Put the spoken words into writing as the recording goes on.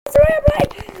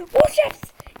Blade!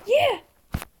 Warships! Yeah!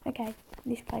 Okay,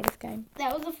 let's play this game.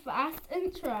 That was a fast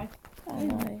intro. I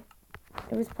know.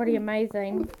 It was pretty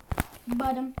amazing.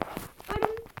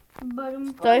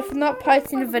 So if not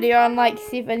posting a video in like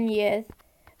 7 years,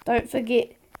 don't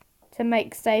forget to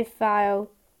make save file.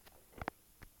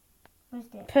 What's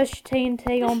that? Push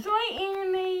TNT on. Destroy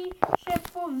enemy ship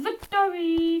for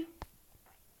victory.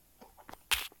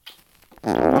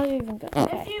 I'm not even good. If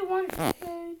Okay. you want to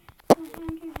hand-to-hand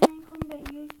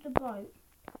combat, use the boat.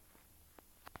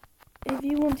 If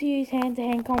you want to use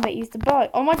hand-to-hand combat, use the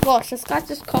boat. Oh my gosh, this guy's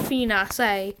just copying us,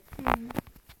 eh?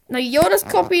 No, you're just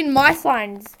copying my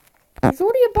signs. There's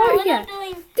already a boat we're here. not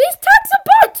doing... There's tons of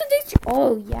boats and these.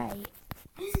 Oh yay!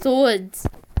 Swords,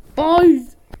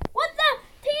 bows. What the?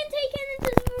 TNT cannons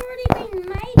has already been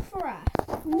made for us.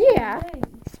 Yeah,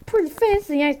 it's pretty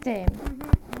fancy, ain't they?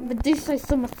 But this is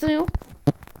so myself.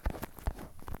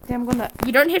 Okay, I'm gonna.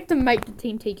 You don't have to make the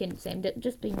TNT cannon, Sam.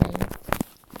 Just be mean.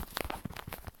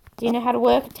 Do you know how to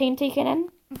work a TNT cannon?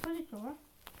 I'm pretty sure.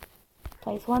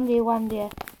 Place one there.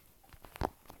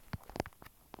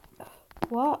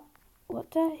 What?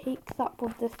 What the heck's up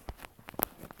with this?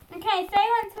 Okay, say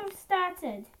once we've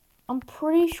started. I'm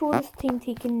pretty sure this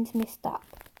TNT cannon's messed up.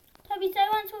 Toby, say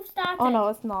once we've started. Oh no,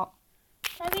 it's not.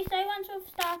 Toby, say once we've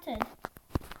started.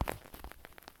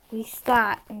 We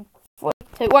start in 3,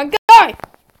 2, 1, go!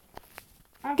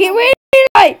 Okay. Get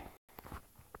ready!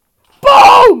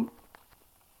 Boom!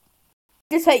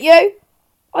 Just hit you.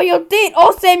 Oh, you're dead.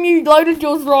 Oh, Sam, you loaded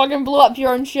yours wrong and blew up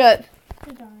your own ship.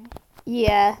 Did I?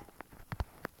 Yeah.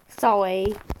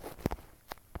 Sorry.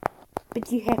 But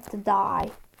you have to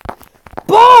die.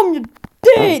 Boom! You're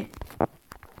dead!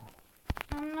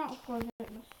 I'm not good at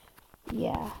this.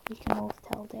 Yeah, you can always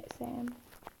tell that, Sam.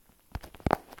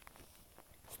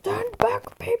 Stand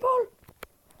back, people!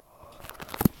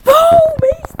 Boom!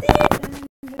 He's dead!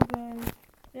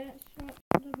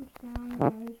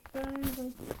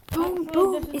 Boom,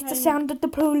 boom. It's the sound of the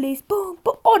police. Boom,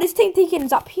 boom. Oh, this TNT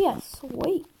cannon's up here.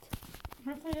 Sweet.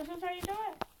 Hopefully this is how you do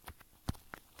it.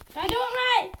 I do it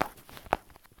right!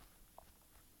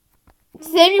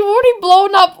 Sam, you've already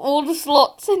blown up all the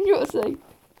slots in your thing.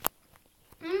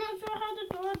 I'm not sure how to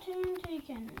do a TNT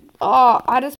cannon. Oh,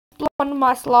 I just blew one of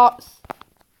my slots.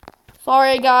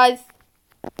 Sorry, guys.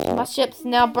 My ship's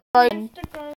now broken. To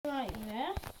go like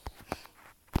this.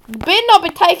 You better not be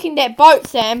taking that boat,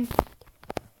 Sam.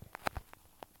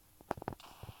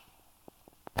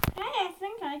 Hey, I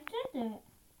think I did it.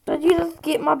 Did you just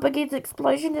get my biggest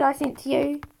explosion that I sent to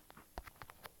you?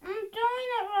 I'm doing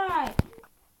it right.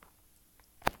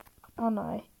 Oh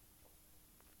no.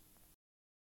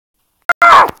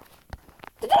 Ah!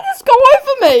 Did that just go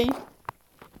over me?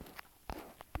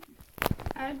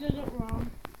 I did it wrong.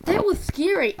 That was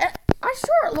scary. I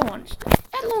saw it launched.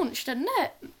 It launched, didn't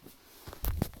it?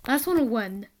 I just want to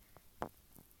win.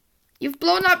 You've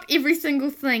blown up every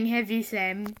single thing, have you,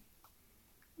 Sam?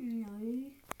 No.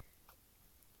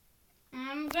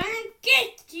 I'm gonna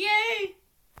get you!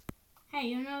 Hey,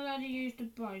 you're not allowed to use the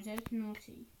bow. That's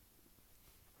naughty.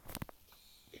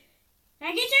 Did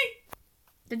I get you?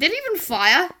 Did that even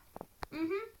fire?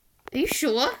 Mm-hmm. Are you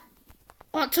sure?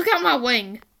 Oh, it took out my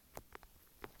wing.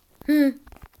 Oh,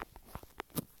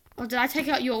 did I take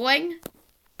out your wing?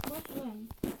 What wing?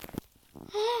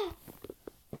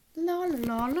 La la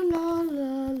la la la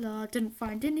la la. Didn't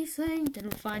find anything.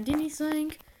 Didn't find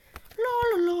anything.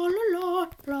 La la la la la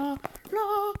la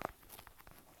la.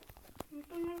 I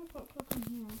don't know what fucking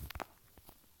here.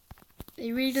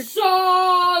 They read it.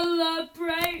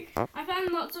 Celebrate! I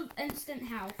found lots of instant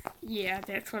health. Yeah,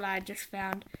 that's what I just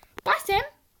found. Bye, Sam.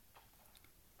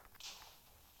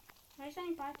 Why are you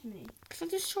saying bye to me? Because I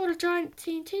just shot a giant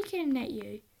TNT cannon at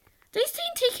you. These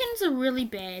TNT cannons are really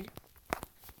bad.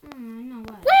 No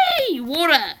way. Whee!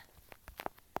 Water!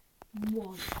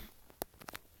 One.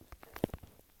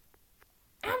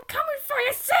 I'm coming for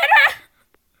you, Santa!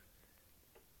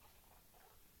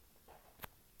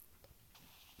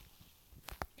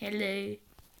 Hello.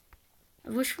 I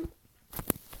wish...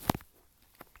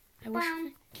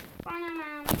 Banana.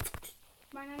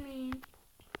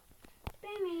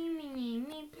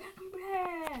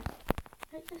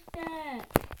 Take the step.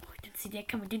 Oh, I didn't see that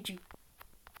coming, did you?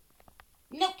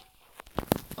 Nope.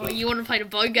 Oh, you want to play the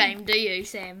bow game, do you,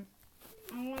 Sam?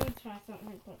 I want to try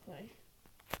something quickly.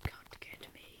 Can't get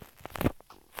me.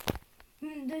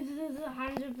 This is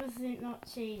 100% not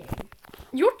cheating.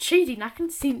 You're cheating, I can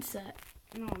sense it.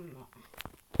 No, I'm not.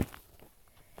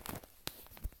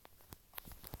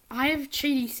 I have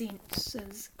cheaty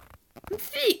senses.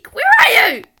 Thick, where are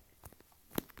you?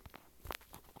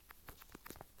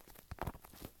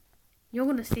 You're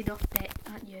gonna set off that,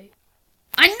 aren't you?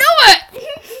 I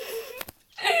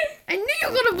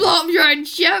up your own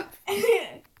ship.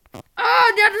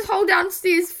 Oh, now this whole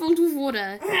downstairs full of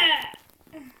water.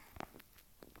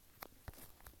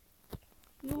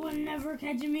 You will never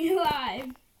catch me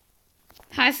alive.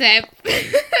 Hi, Sam.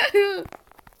 No!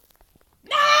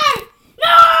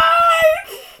 No!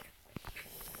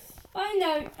 Oh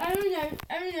no, I don't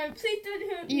know. Please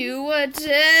don't hurt me. You were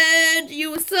dead.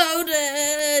 You were so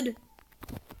dead.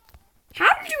 How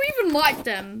did you even light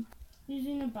them?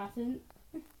 Using a button.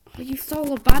 Oh, you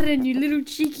stole a button, you little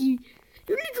cheeky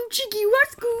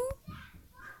rascal.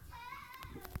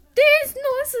 There's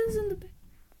noises in the back.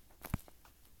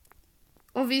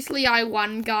 Obviously, I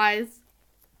won, guys.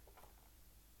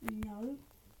 No.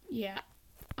 Yeah,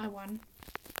 I won.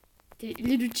 The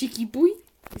little cheeky boy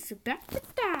is about to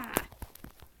die.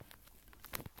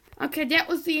 Okay, that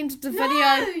was the end of the video.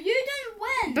 No, you didn't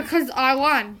win. Because I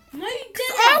won. No, you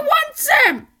didn't. I won,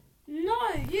 Sam! No,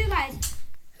 you guys.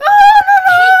 No, no,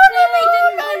 no, He no, clearly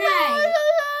didn't no, win, no, eh? no,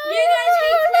 no, You guys, he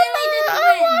clearly didn't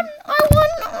win. I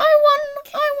won.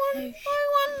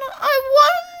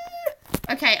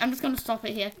 Okay, I'm just going to stop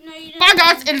it here. No, you didn't. Bye,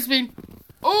 guys. win. It has been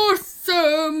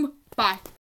awesome. Bye.